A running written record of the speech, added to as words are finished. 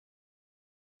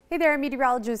Hey there,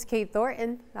 meteorologist Kate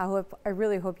Thornton. I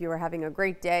really hope you are having a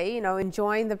great day,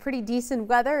 enjoying the pretty decent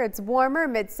weather. It's warmer,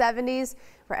 mid-70s.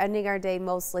 We're ending our day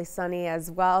mostly sunny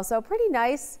as well, so pretty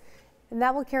nice. And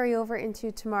that will carry over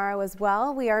into tomorrow as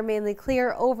well. We are mainly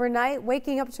clear overnight.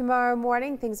 Waking up tomorrow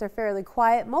morning, things are fairly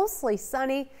quiet, mostly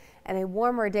sunny, and a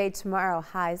warmer day tomorrow,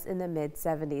 highs in the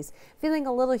mid-70s. Feeling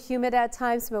a little humid at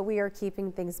times, but we are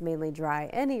keeping things mainly dry.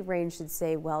 Any rain should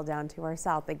stay well down to our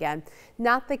south again.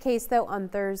 Not the case, though, on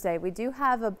Thursday. We do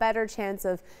have a better chance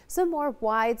of some more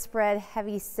widespread,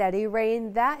 heavy, steady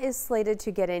rain. That is slated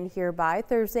to get in here by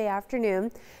Thursday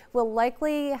afternoon. We'll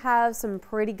likely have some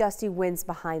pretty gusty winds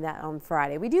behind that on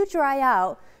Friday. We do dry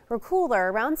out. We're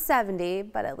cooler, around 70,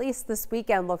 but at least this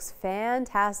weekend looks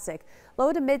fantastic.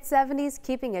 Low to mid-70s,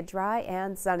 keeping it dry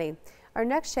and sunny. Our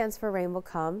next chance for rain will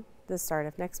come the start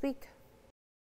of next week.